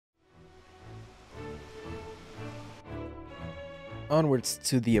Onwards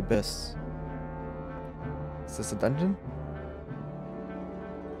to the abyss. Is this a dungeon?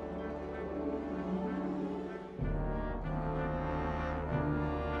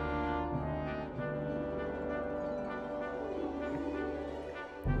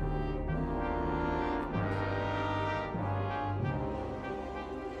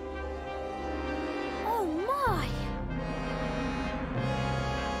 Oh my!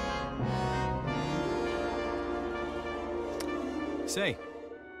 Say,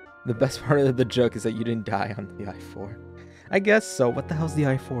 The best part of the joke is that you didn't die on the I-4. I guess so. What the hell's the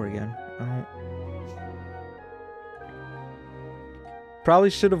I-4 again? I don't...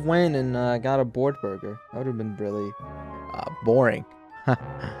 Probably should have went and got a board burger. That would have been really boring.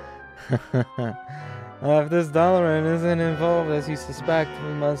 If this Dalaran isn't involved as you suspect,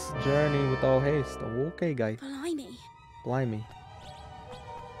 we must journey with all haste. Oh, okay, guy. Blimey. Blimey.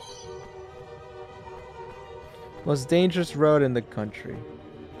 Most dangerous road in the country.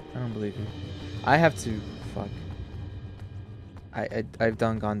 I don't believe you. I have to. Fuck. I've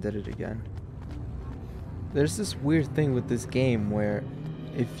done gone did it again. There's this weird thing with this game where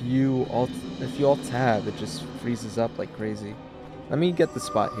if you alt tab, it just freezes up like crazy. Let me get the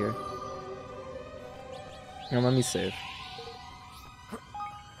spot here. Now let me save.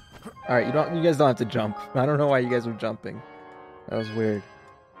 All right, you guys don't have to jump. I don't know why you guys were jumping. That was weird.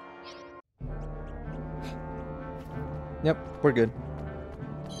 Yep, we're good.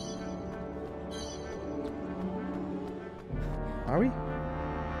 Are we?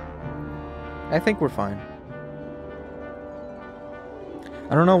 I think we're fine.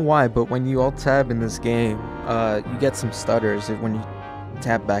 I don't know why, but when you alt tab in this game, you get some stutters when you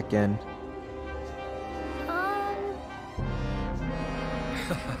tap back in.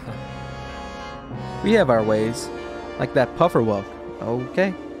 We have our ways, like that puffer walk.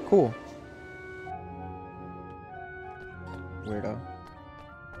 Okay, cool. Weirdo.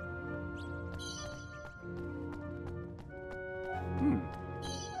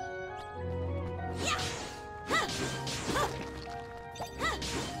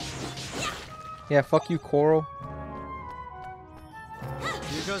 Yeah, fuck you, Coral.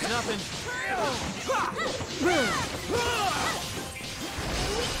 here goes nothing.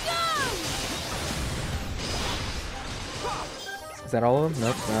 Is that all of them?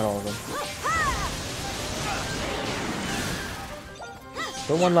 Nope, not all of them.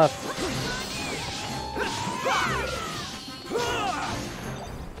 Still one left.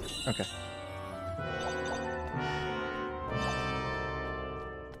 Okay.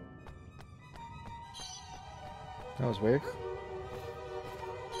 That was weird.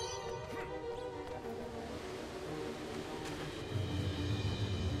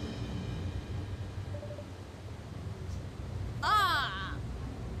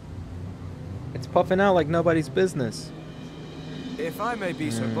 It's puffing out like nobody's business. If I may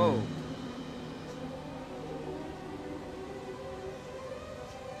be so bold.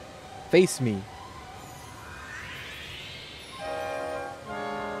 Face me.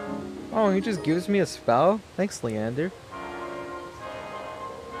 Oh, he just gives me a spell? Thanks, Leander.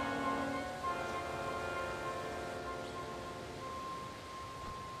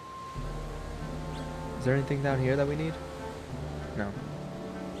 Is there anything down here that we need? No.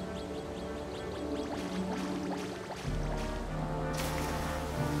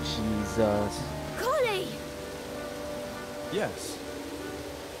 Jesus. Kuni! Yes.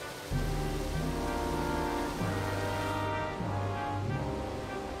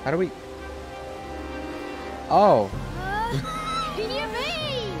 How do we... Oh.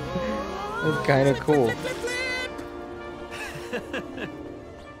 Yippee! That's kind of cool.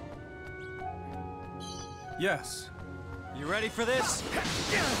 Yes. You ready for this?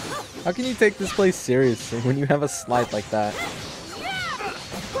 How can you take this place seriously when you have a slide like that?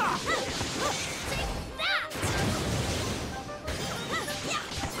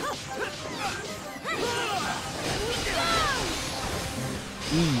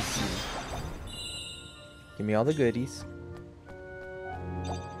 Easy. Give me all the goodies.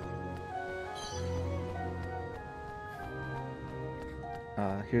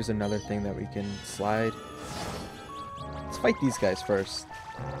 Here's another thing that we can slide. Let's fight these guys first.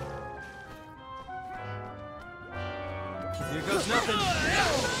 Here goes nothing.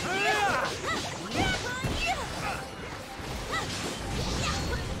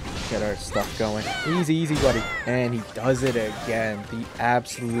 Get our stuff going. Easy, easy, buddy. And he does it again. The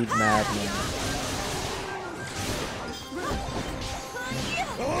absolute madman.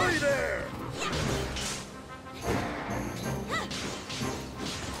 Ahoy there!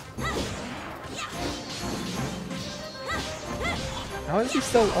 How is he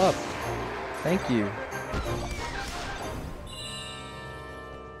still up? Thank you.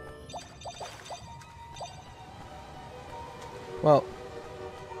 Well,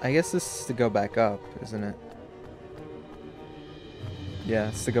 I guess this is to go back up, isn't it? Yeah,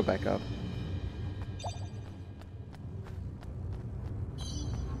 it's to go back up.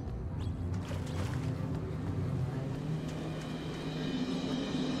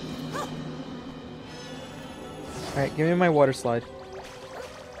 Alright, give me my water slide.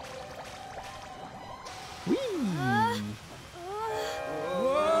 Whee!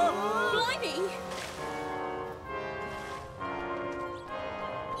 Blimey!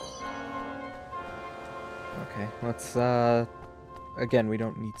 Okay, let's again, we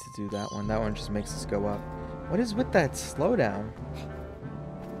don't need to do that one. That one just makes us go up. What is with that slowdown?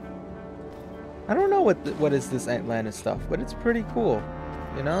 I don't know what is this Atlantis stuff, but it's pretty cool,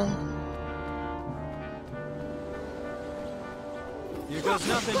 you know? Here goes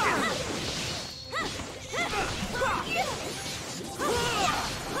nothing.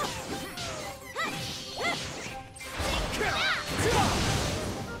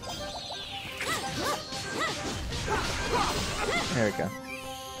 There we go.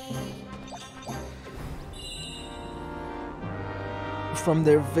 From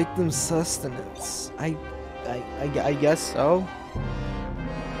their victim's sustenance. I guess so.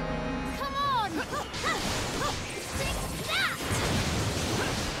 Come on!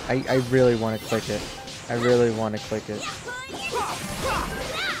 I really want to click it. I really want to click it.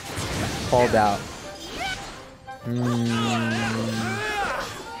 Called out.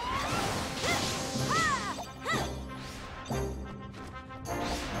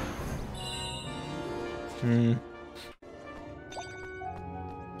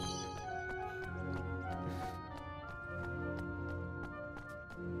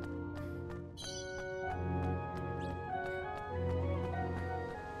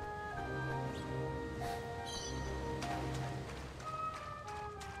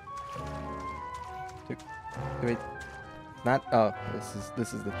 Wait, not. Oh,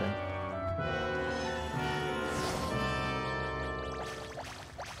 this is the thing.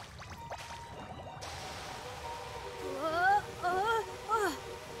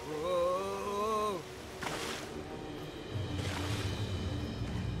 Whoa.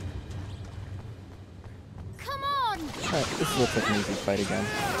 Come on! Alright, this looks like an easy fight again.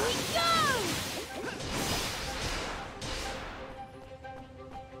 Here we go!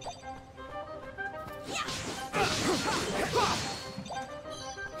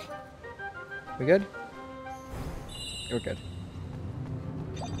 We good? We're good.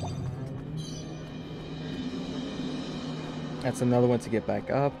 That's another one to get back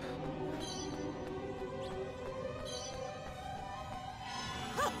up.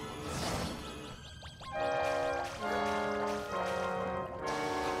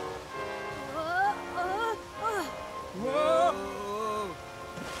 Whoa.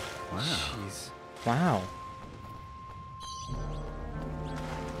 Jeez. Wow.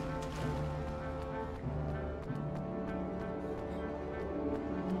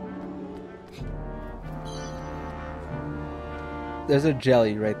 There's a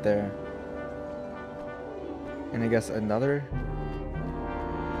jelly right there. And I guess another.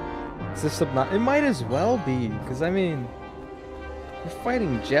 Is this not? It might as well be, because I mean, we're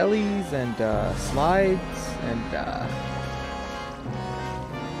fighting jellies and slides and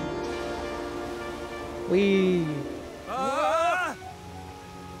wee. Ah!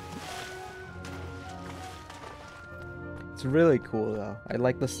 It's really cool though. I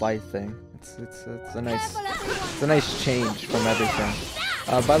like the slide thing. It's a nice. Careful, everyone! It's a nice change from everything.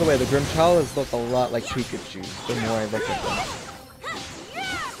 By the way, the Grimchalas look a lot like Pikachu the more I look at them.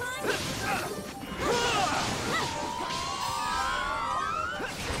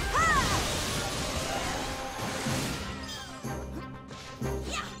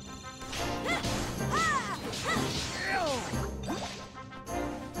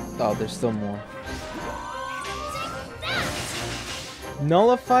 Oh, there's still more.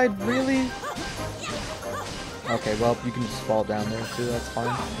 Nullified? Really? Okay, well, you can just fall down there too, that's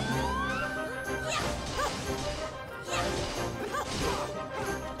fine.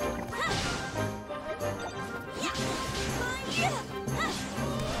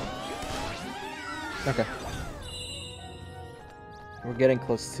 Okay. We're getting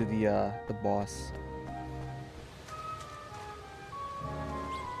close to the boss.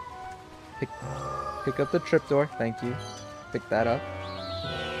 Pick up the trapdoor, thank you. Pick that up.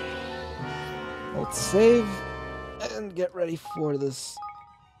 Let's save and get ready for this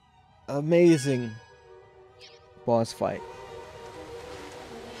amazing boss fight.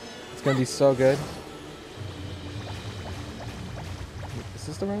 It's gonna be so good. Is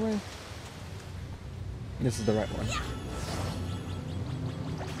this the right way? This is the right one.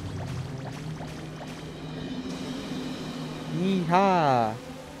 Yeehaw!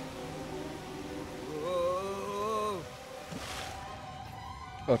 Oh.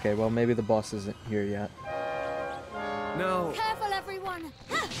 Okay, well maybe the boss isn't here yet. No. Careful, everyone.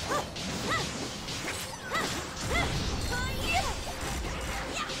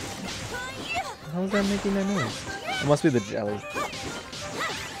 How is that making that noise? It must be the jelly.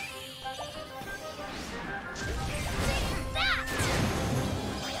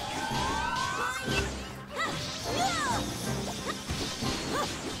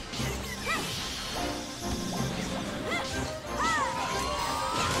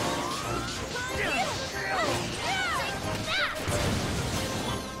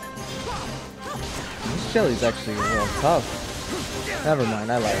 This jelly's actually a little tough. Never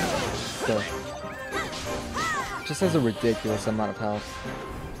mind, I like it. Still. Just has a ridiculous amount of health.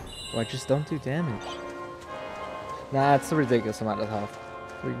 Oh, I just don't do damage. Nah, it's a ridiculous amount of health.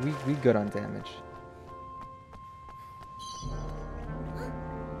 We good on damage.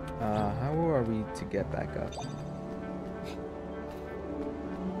 How are we to get back up?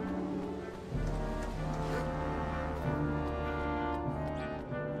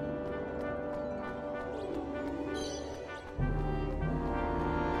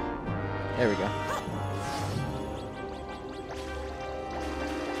 There we go.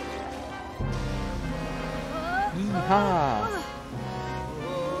 Yeehaw!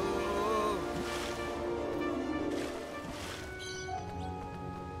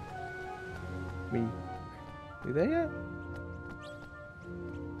 We there yet?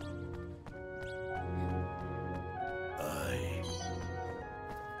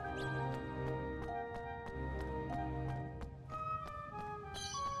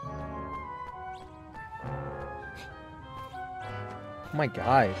 Oh my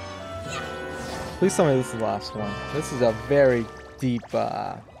god. Please tell me this is the last one. This is a very deep,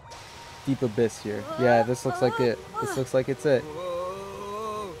 deep abyss here. Yeah, this looks like it. This looks like it's it.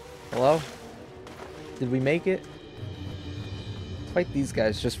 Hello? Did we make it? Let's fight these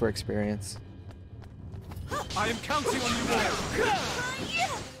guys just for experience. I am counting on you all.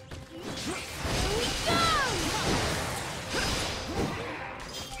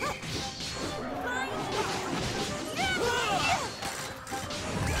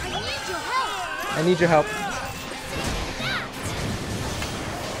 I need your help.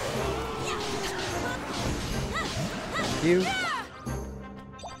 Thank you.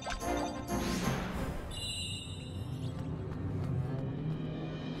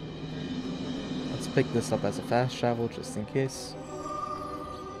 Let's pick this up as a fast travel just in case.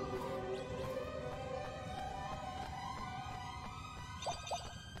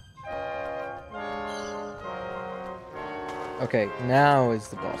 Okay, now is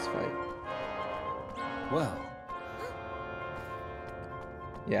the boss fight. Well.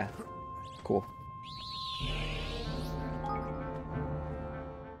 Yeah. Cool.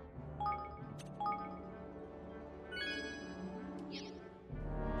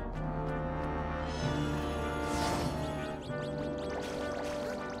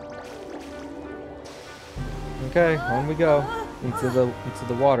 Okay, on we go into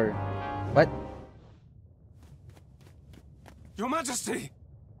the water. What? Your Majesty.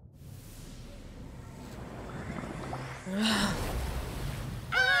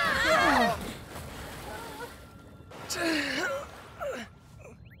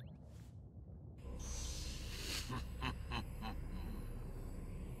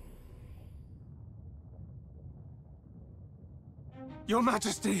 Your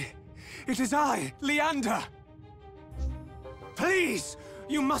Majesty, it is I, Leander. Please,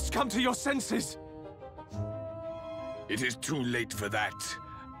 you must come to your senses. It is too late for that,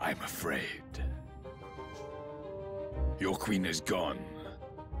 I'm afraid. Your queen is gone.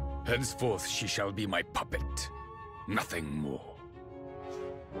 Henceforth she shall be my puppet, nothing more.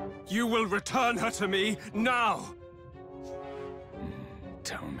 You will return her to me now.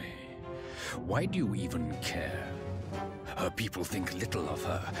 Tell me, why do you even care? Her people think little of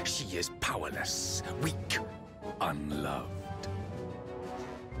her. She is powerless, weak, unloved.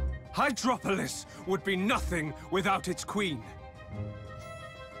 Hydropolis would be nothing without its queen.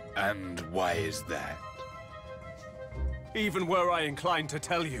 And why is that? Even were I inclined to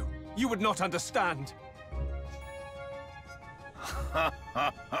tell you, you would not understand.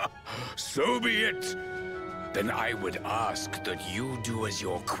 So be it. Then I would ask that you do as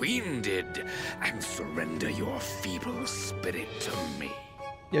your queen did and surrender your feeble spirit to me.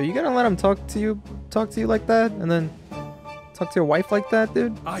 Yo, you gonna let him talk to you like that, and then talk to your wife like that,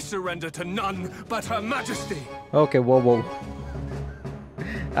 dude? I surrender to none but Her Majesty. Okay, whoa.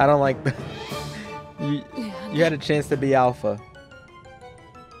 I don't like that. You had a chance to be alpha.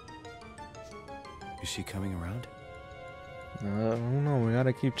 Is she coming around? I don't know. We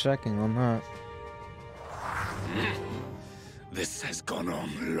gotta keep checking on that. This has gone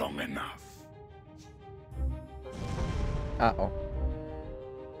on long enough. Uh-oh.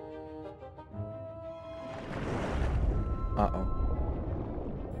 Uh-oh.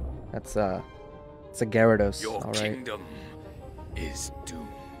 It's a Gyarados. Your All right. kingdom is doomed.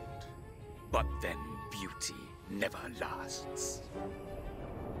 But then beauty never lasts.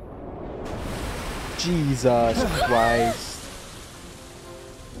 Jesus Christ.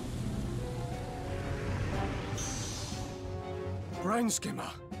 Brine Skimmer.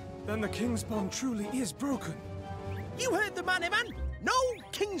 Then the King's Bond truly is broken. You heard the man, man. No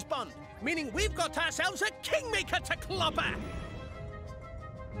King's Bond, meaning we've got ourselves a Kingmaker to clobber.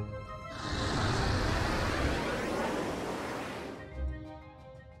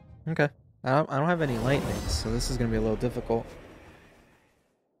 Okay. I don't have any lightning, so this is gonna be a little difficult.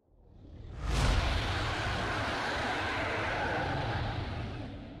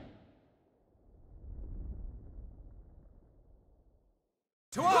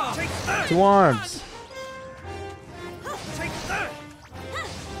 To arms! To arms! Take that.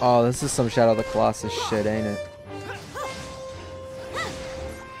 Oh, this is some Shadow of the Colossus shit, ain't it?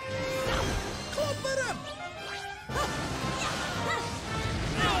 Clobber him.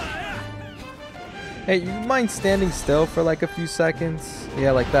 Hey, you mind standing still for like a few seconds?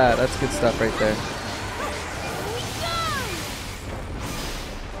 Yeah, like that. That's good stuff right there.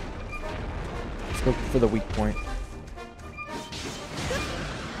 Let's go for the weak point.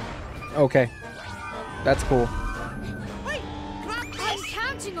 Okay. That's cool. Hey, grab I'm this.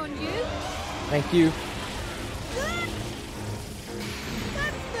 counting on you. Thank you.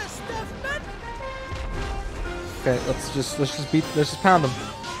 That's the stuff, man. Okay, let's just pound them.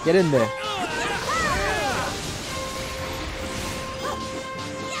 Get in there.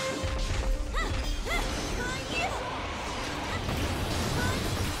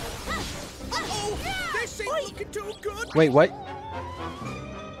 Uh-oh, this ain't looking too good. Wait, what?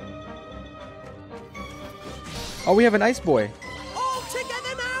 Oh, we have an ice boy. All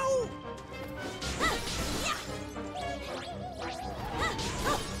together now.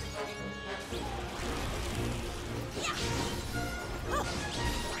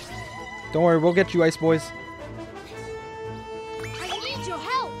 Don't worry, we'll get you ice boys. I need your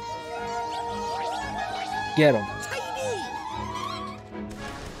help. Get them. Tiny.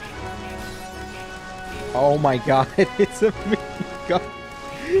 Oh my god, it's a mini gun.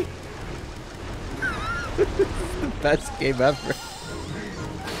 This is the best game ever.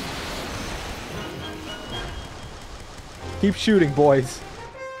 Keep shooting, boys.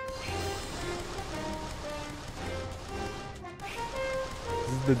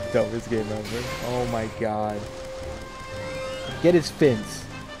 This is the dumbest game ever. Oh my god. Get his fins.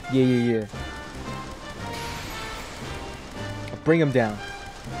 Yeah. Bring him down.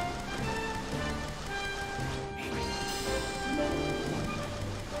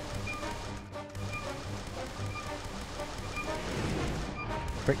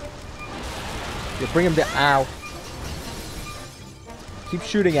 Bring him down. Ow. Keep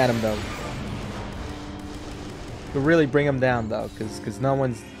shooting at him though. But really bring him down though, because no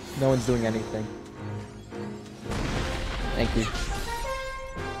one's doing anything. Thank you.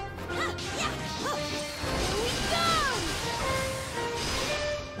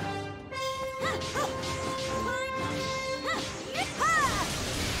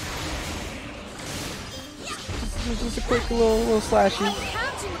 Just a quick little slashy. I'm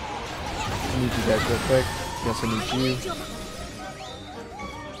counting. I need you guys real quick. Yes, I need you.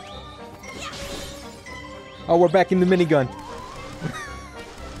 Oh, we're back in the minigun.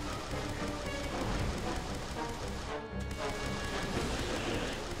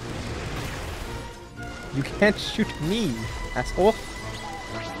 You can't shoot me, asshole.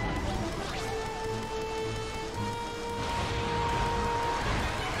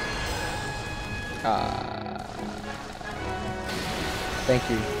 Thank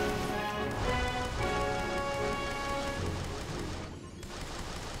you.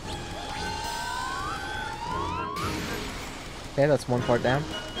 Okay, that's one part down.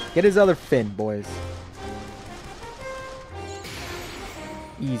 Get his other fin, boys.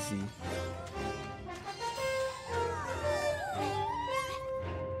 Easy.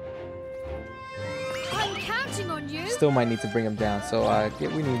 I'm counting on you. Still might need to bring him down, so we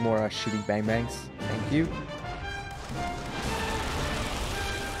need more shitty bang bangs. Thank you.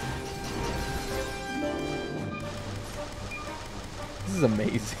 This is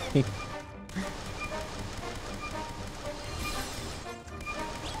amazing.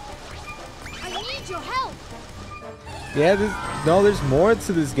 I need your help. Yeah, there's more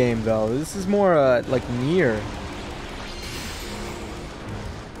to this game though. This is more like near.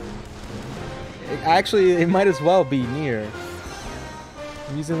 Actually, it might as well be near.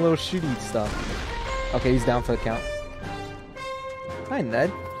 I'm using little shooty stuff. Okay, he's down for the count. Hi,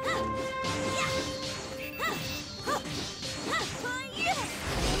 Ned.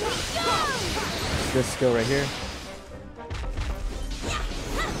 This skill right here.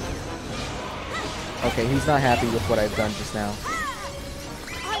 Okay, he's not happy with what I've done just now.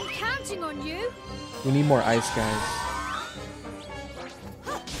 I'm counting on you. We need more ice, guys.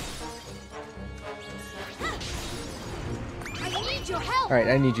 I need your help. Alright,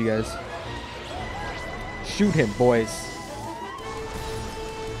 I need you guys. Shoot him, boys.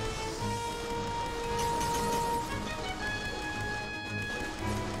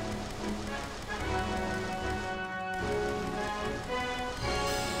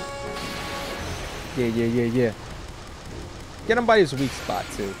 Yeah. Get him by his weak spot,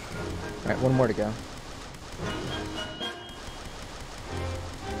 too. Alright, one more to go.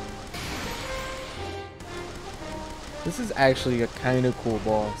 This is actually a kind of cool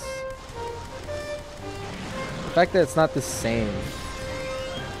boss. The fact that it's not the same.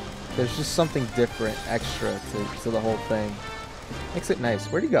 There's just something different, extra to the whole thing. Makes it nice.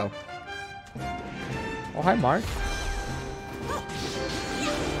 Where'd he go? Oh, hi, Mark.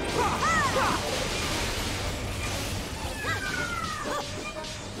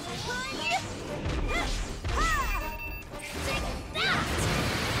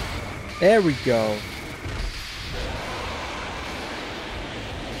 There we go.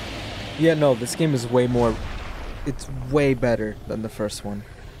 Yeah, no, this game is way more... It's way better than the first one.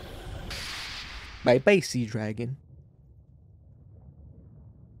 Bye-bye, Sea Dragon.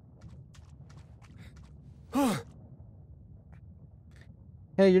 Hey,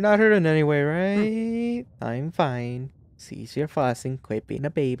 you're not hurting anyway, right? I'm fine. Cease your fussing. Quit being a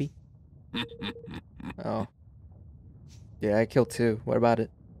baby. Oh. Yeah, I killed two. What about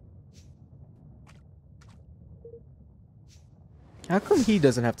it? How come he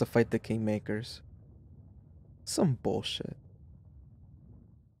doesn't have to fight the Kingmakers? Some bullshit.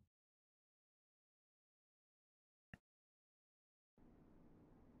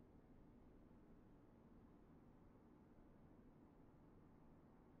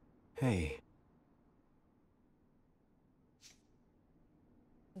 Hey.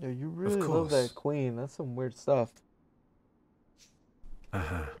 Yeah, you really love course. that queen. That's some weird stuff.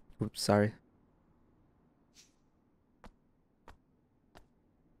 Uh-huh. Oops, sorry.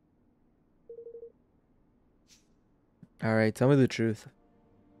 Alright, tell me the truth.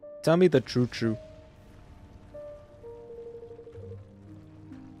 Tell me the true.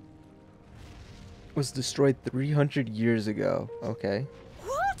 Was destroyed 300 years ago. Okay.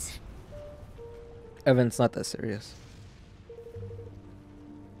 What? Evan, it's not that serious.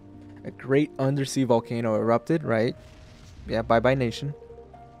 A great undersea volcano erupted, right? Yeah, bye-bye nation.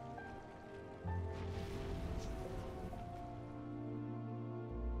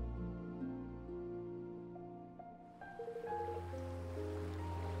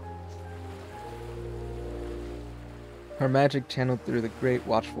 Her magic channeled through the great,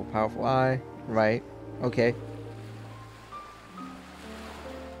 watchful, powerful eye. Right. Okay.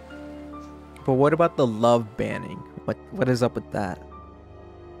 But what about the love banning? What is up with that?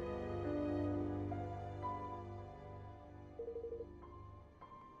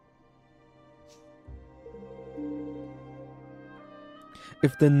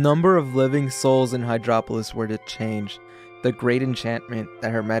 If the number of living souls in Hydropolis were to change, the great enchantment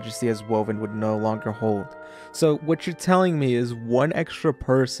that Her Majesty has woven would no longer hold. So what you're telling me is one extra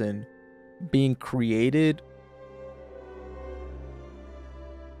person being created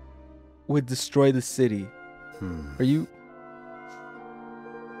would destroy the city. Are you...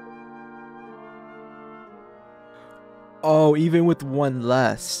 Oh, even with one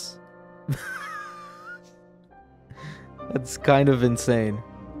less. That's kind of insane.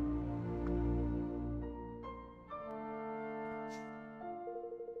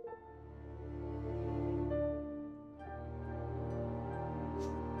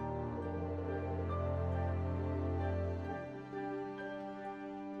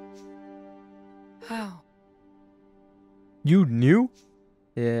 How? You knew?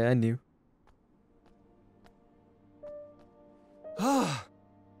 Yeah, I knew.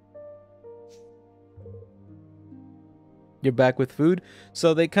 You're back with food?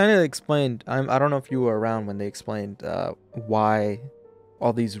 So they kind of explained, I don't know if you were around when they explained why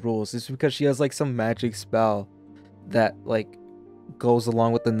all these rules. It's because she has like some magic spell that like goes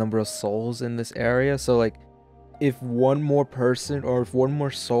along with the number of souls in this area. So like if one more person or if one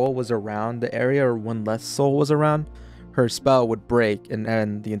more soul was around the area or one less soul was around, her spell would break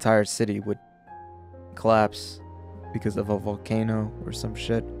and the entire city would collapse because of a volcano or some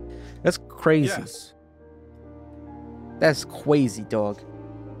shit. That's crazy. Yes. That's crazy, dog.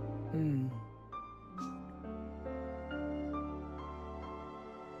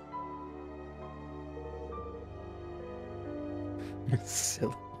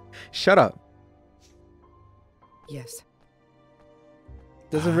 Silly. Shut up. Yes.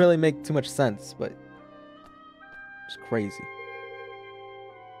 Doesn't really make too much sense, but it's crazy.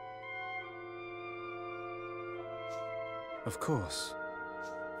 Of course.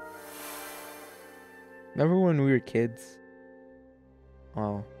 Remember when we were kids?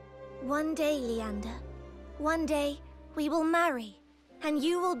 Oh. One day, Leander. One day, we will marry, and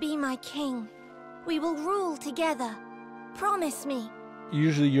you will be my king. We will rule together. Promise me.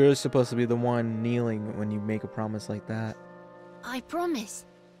 Usually you're supposed to be the one kneeling when you make a promise like that. I promise.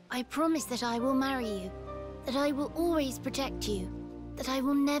 I promise that I will marry you. That I will always protect you. That I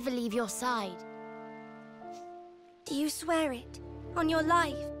will never leave your side. Do you swear it? On your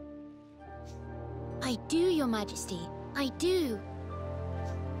life? I do, Your Majesty. I do.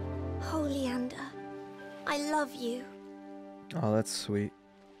 Oh, Leander. I love you. Oh, that's sweet.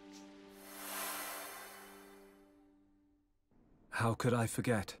 How could I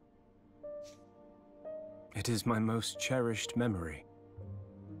forget? It is my most cherished memory.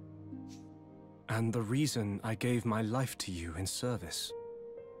 And the reason I gave my life to you in service.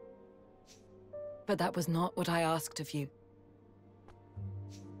 But that was not what I asked of you.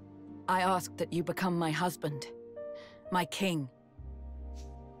 I asked that you become my husband, my king.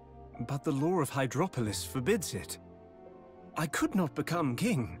 But the law of Hydropolis forbids it. I could not become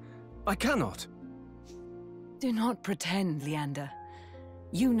king. I cannot. Do not pretend, Leander.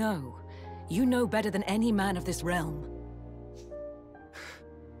 You know better than any man of this realm.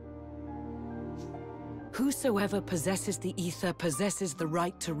 Whosoever possesses the ether possesses the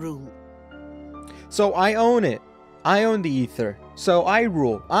right to rule. So I own it. I own the ether. So I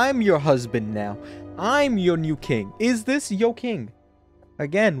rule. I'm your husband now. I'm your new king. Is this your king?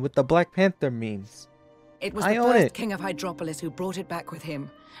 Again, with the Black Panther memes. It was I the own first it. king of Hydropolis who brought it back with him.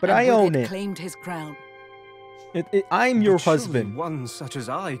 But and I with own it it. claimed his crown. I'm your But surely husband. one such as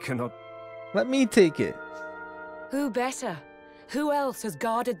I cannot... Let me take it. Who better? Who else has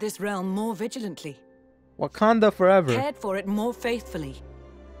guarded this realm more vigilantly? Wakanda forever. Cared for it more faithfully?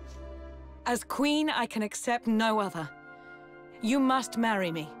 As queen, I can accept no other. You must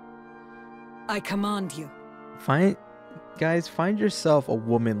marry me. I command you. Guys, find yourself a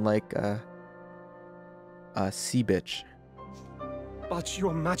woman like a sea bitch. But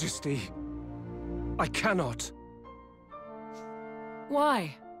your majesty, I cannot.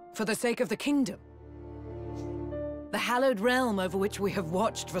 Why? For the sake of the kingdom? The hallowed realm over which we have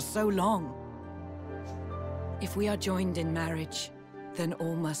watched for so long. If we are joined in marriage, then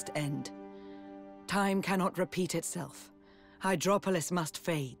all must end. Time cannot repeat itself. Hydropolis must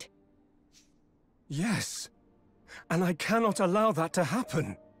fade. Yes, and I cannot allow that to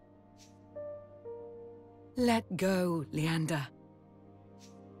happen. Let go, Leander.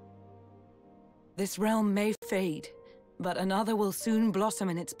 This realm may fade, but another will soon blossom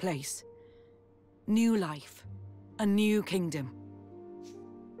in its place. New life, a new kingdom.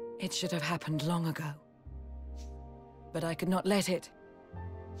 It should have happened long ago. But I could not let it.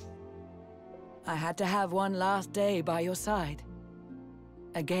 I had to have one last day by your side.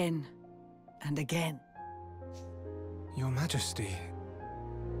 Again and again. Your majesty.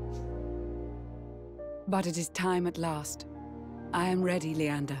 But it is time at last. I am ready,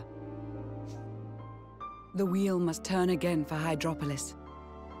 Leander. The wheel must turn again for Hydropolis.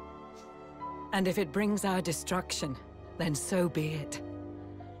 And if it brings our destruction, then so be it.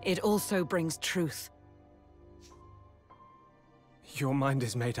 It also brings truth. Your mind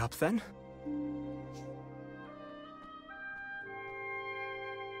is made up then?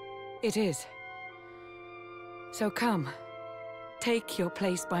 It is. So come, take your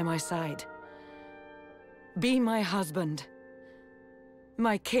place by my side. Be my husband.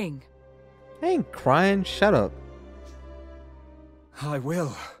 My king. I ain't crying. Shut up. I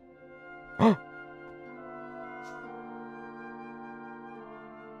will.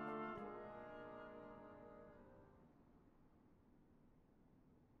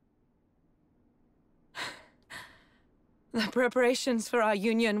 The preparations for our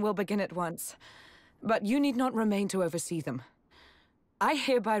union will begin at once, but you need not remain to oversee them. I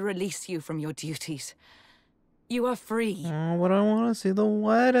hereby release you from your duties. You are free. Oh, but I want to see the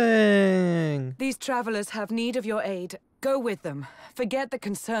wedding. These travelers have need of your aid. Go with them. Forget the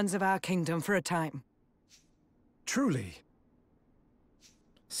concerns of our kingdom for a time. Truly.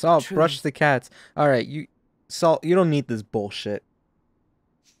 Salt, True. brush the cats. Alright, Salt, you don't need this bullshit.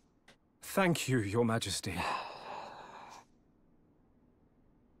 Thank you, your majesty.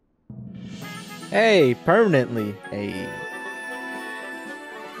 Hey, permanently. Hey.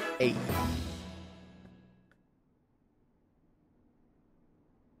 Hey.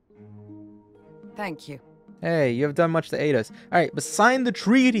 Thank you. Hey, you have done much to aid us. Alright, but sign the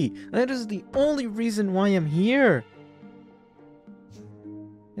treaty. That is the only reason why I'm here.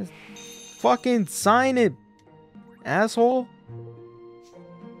 Just fucking sign it, asshole.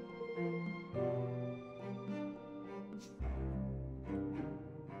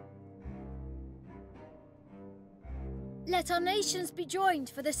 Let our nations be joined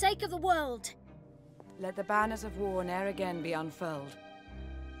for the sake of the world. Let the banners of war ne'er again be unfurled.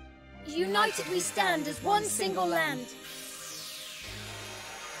 United we stand as one single land.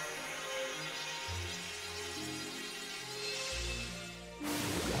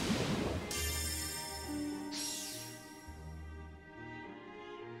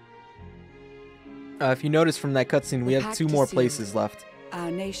 If you notice from that cutscene, we have 2 more places left.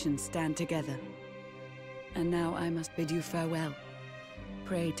 Our nations stand together. And now I must bid you farewell.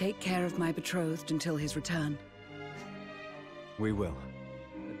 Pray take care of my betrothed until his return. We will.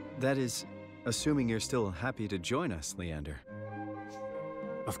 That is, assuming you're still happy to join us, Leander.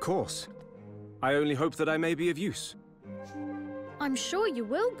 Of course. I only hope that I may be of use. I'm sure you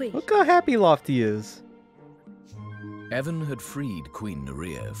will be. Look how happy Lofty is. Evan had freed Queen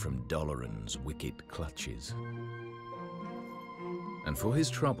Nerea from Doloran's wicked clutches. And for his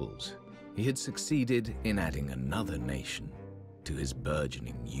troubles, he had succeeded in adding another nation to his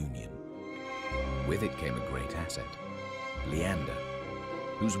burgeoning union. With it came a great asset, Leander,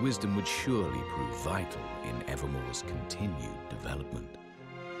 whose wisdom would surely prove vital in Evermore's continued development.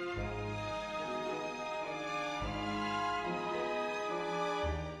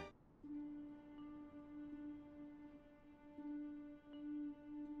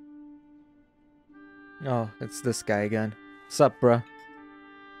 Oh, it's this guy again. Sup, bruh?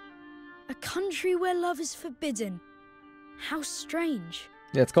 A country where love is forbidden. How strange.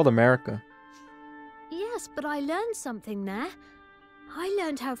 Yeah, it's called America. Yes, but I learned something there. I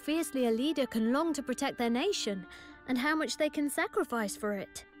learned how fiercely a leader can long to protect their nation, and how much they can sacrifice for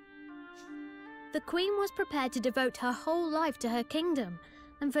it. The Queen was prepared to devote her whole life to her kingdom,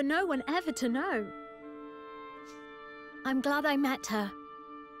 and for no one ever to know. I'm glad I met her.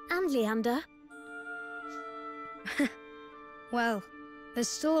 And Leander. Well, there's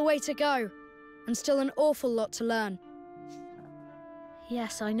still a way to go, and still an awful lot to learn.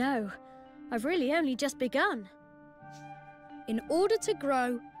 Yes, I know. I've really only just begun. In order to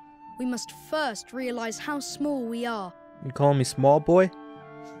grow, we must first realize how small we are. You calling me small boy?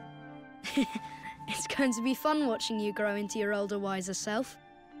 It's going to be fun watching you grow into your older, wiser self.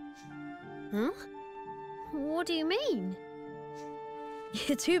 Huh? What do you mean?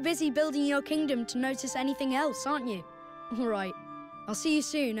 You're too busy building your kingdom to notice anything else, aren't you? All right. I'll see you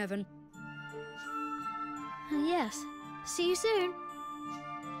soon, Evan. Yes. See you soon.